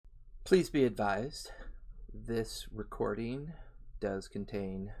Please be advised, this recording does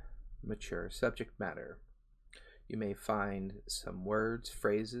contain mature subject matter. You may find some words,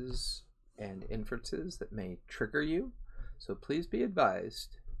 phrases, and inferences that may trigger you, so please be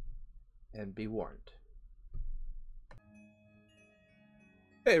advised and be warned.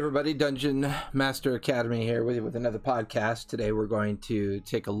 Hey everybody, Dungeon Master Academy here with another podcast. Today we're going to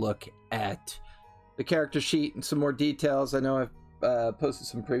take a look at the character sheet and some more details. I know I've posted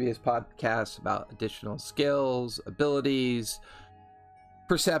some previous podcasts about additional skills, abilities,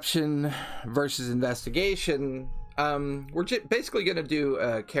 perception versus investigation. We're basically going to do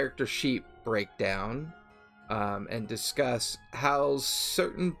a character sheet breakdown and discuss how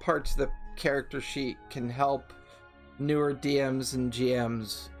certain parts of the character sheet can help newer DMs and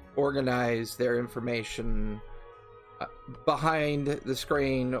GMs organize their information behind the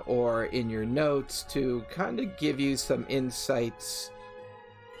screen or in your notes to kind of give you some insights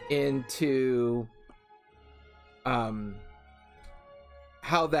into how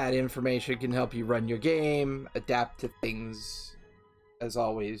that information can help you run your game, adapt to things. As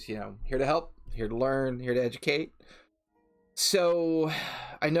always, here to help, here to learn, here to educate. So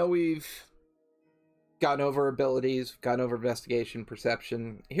I know we've gone over abilities, gone over investigation,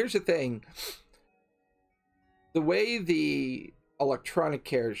 perception. Here's the thing. The way the electronic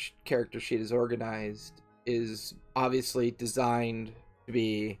character sheet is organized is obviously designed to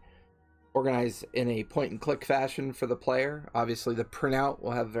be organized in a point-and-click fashion for the player. Obviously, the printout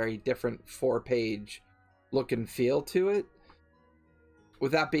will have a very different 4-page look and feel to it.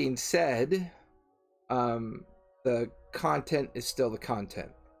 With that being said, the content is still the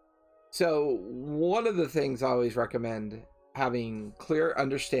content. So one of the things I always recommend having clear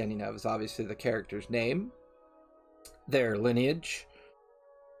understanding of is obviously the character's name, their lineage,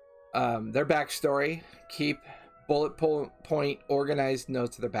 their backstory. Keep bullet point organized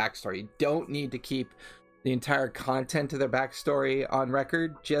notes of their backstory. You don't need to keep the entire content of their backstory on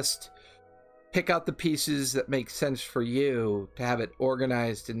record. Just pick out the pieces that make sense for you to have it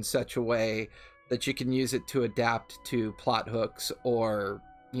organized in such a way that you can use it to adapt to plot hooks or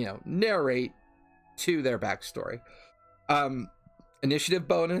narrate to their backstory. Initiative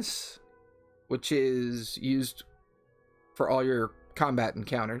bonus, which is used for all your combat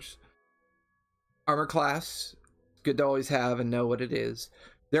encounters. Armor class, good to always have and know what it is.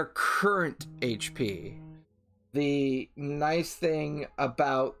 Their current HP. The nice thing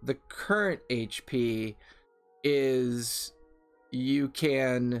about the current HP is you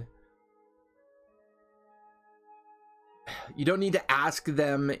don't need to ask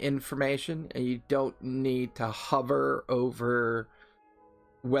them information, and you don't need to hover over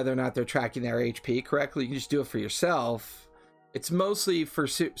whether or not they're tracking their HP correctly. You can just do it for yourself. It's mostly for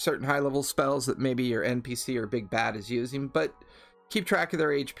certain high-level spells that maybe your NPC or Big Bad is using, but keep track of their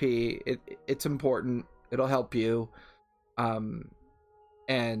HP. It's important. It'll help you. And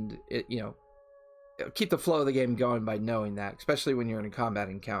it'll keep the flow of the game going by knowing that, especially when you're in a combat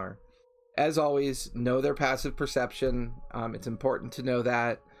encounter. As always, know their passive perception. It's important to know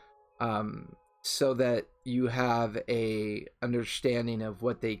that so that you have a understanding of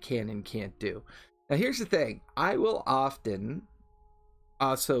what they can and can't do. Now, here's the thing. I will often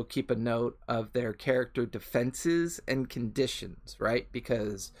also keep a note of their character defenses and conditions, right?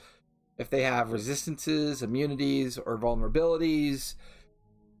 Because if they have resistances, immunities, or vulnerabilities,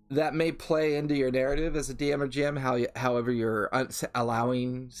 that may play into your narrative as a DM or GM, however you're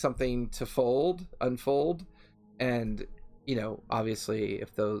allowing something to unfold. And, obviously,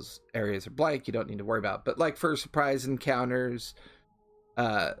 if those areas are blank, you don't need to worry about it. But like for surprise encounters,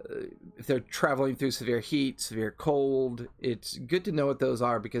 if they're traveling through severe heat, severe cold, it's good to know what those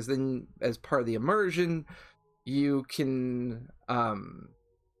are, because then as part of the immersion, you can,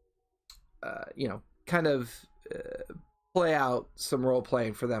 play out some role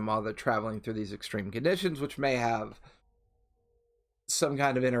playing for them while they're traveling through these extreme conditions, which may have some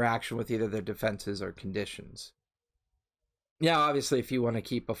kind of interaction with either their defenses or conditions. Now, obviously, if you want to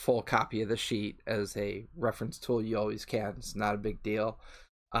keep a full copy of the sheet as a reference tool, you always can. It's not a big deal.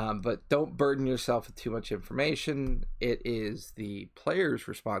 But don't burden yourself with too much information. It is the player's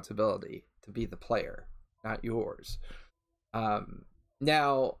responsibility to be the player, not yours.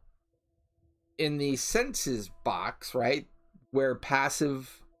 Now, in the senses box, right, where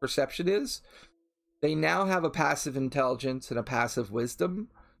passive perception is, they now have a passive intelligence and a passive wisdom.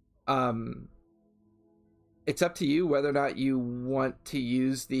 It's up to you whether or not you want to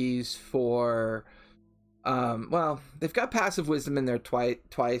use these for they've got passive wisdom in there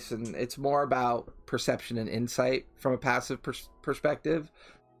twice, and it's more about perception and insight from a passive perspective.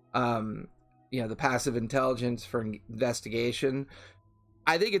 The passive intelligence for investigation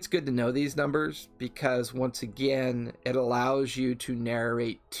I think it's good to know these numbers because, once again, it allows you to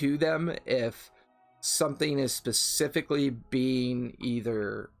narrate to them if something is specifically being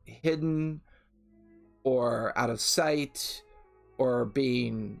either hidden or out of sight or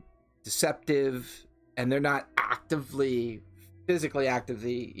being deceptive, and they're not physically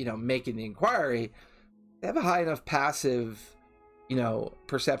actively, making the inquiry. They have a high enough passive,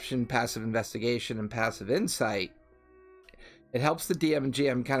 perception, passive investigation, and passive insight. It helps the DM and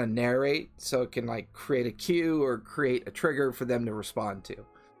GM kind of narrate, so it can like create a cue or create a trigger for them to respond to.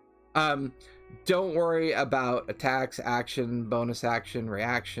 Don't worry about attacks, action, bonus action,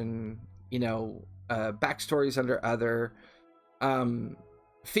 reaction, backstories under other.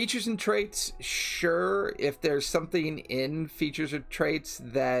 Features and traits, sure, if there's something in features or traits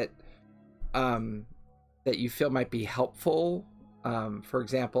that you feel might be helpful. For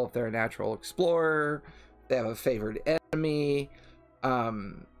example, if they're a natural explorer, they have a favored enemy,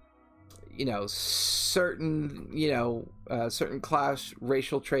 certain class,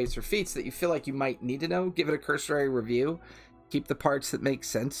 racial traits, or feats that you feel like you might need to know, give it a cursory review. Keep the parts that make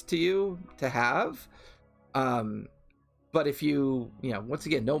sense to you to have. But if you, once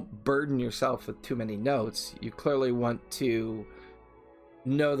again, don't burden yourself with too many notes. You clearly want to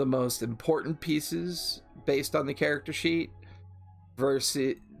know the most important pieces based on the character sheet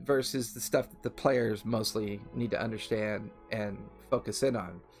versus the stuff that the players mostly need to understand and focus in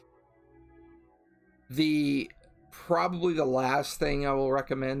on. Probably the last thing I will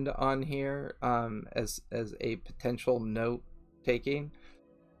recommend on here as a potential note taking.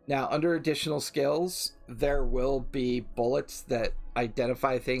 Now, under additional skills, there will be bullets that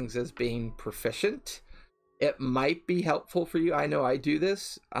identify things as being proficient. It might be helpful for you. I know I do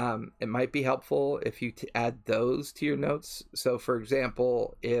this. It might be helpful if you add those to your notes. So, for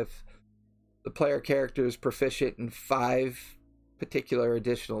example, if the player character is proficient in 5 particular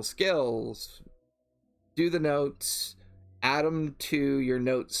additional skills, do the notes, add them to your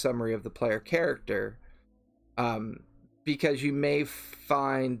note summary of the player character, because you may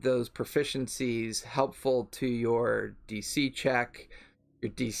find those proficiencies helpful to your DC check,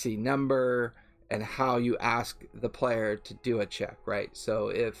 your DC number, and how you ask the player to do a check, right? So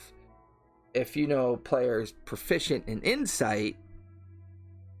if player is proficient in insight,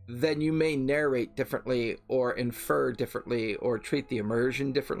 then you may narrate differently or infer differently or treat the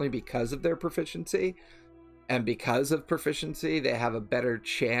immersion differently because of their proficiency. And because of proficiency, they have a better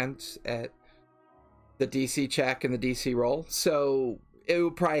chance at the DC check and the DC roll. So it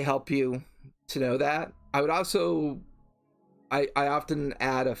would probably help you to know that. I would also, I often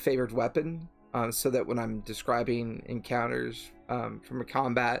add a favored weapon so that when I'm describing encounters from a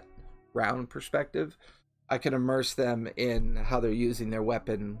combat round perspective, I can immerse them in how they're using their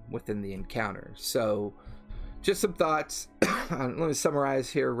weapon within the encounter. So just some thoughts. Let me summarize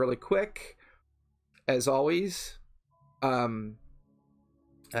here really quick. As always,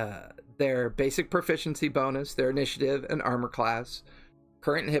 their basic proficiency bonus, their initiative and armor class,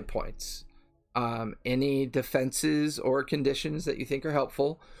 current hit points, any defenses or conditions that you think are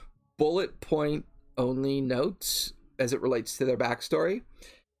helpful, bullet point only notes as it relates to their backstory.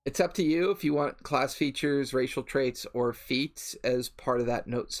 It's up to you if you want class features, racial traits, or feats as part of that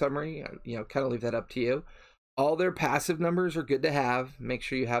note summary. Kind of leave that up to you. All their passive numbers are good to have. Make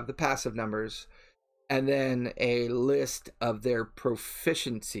sure you have the passive numbers. And then a list of their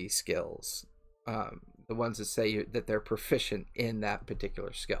proficiency skills, the ones that say that they're proficient in that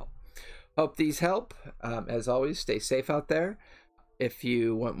particular skill. Hope these help. As always, stay safe out there. If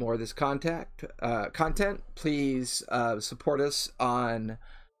you want more of this content, please support us on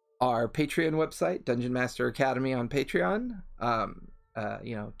our Patreon website, Dungeon Master Academy on Patreon.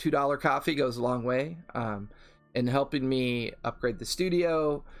 $2 coffee goes a long way in helping me upgrade the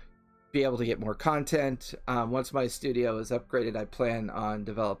studio, be able to get more content. Once my studio is upgraded, I plan on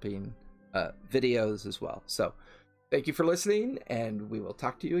developing videos as well. So thank you for listening, and we will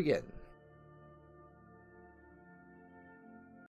talk to you again.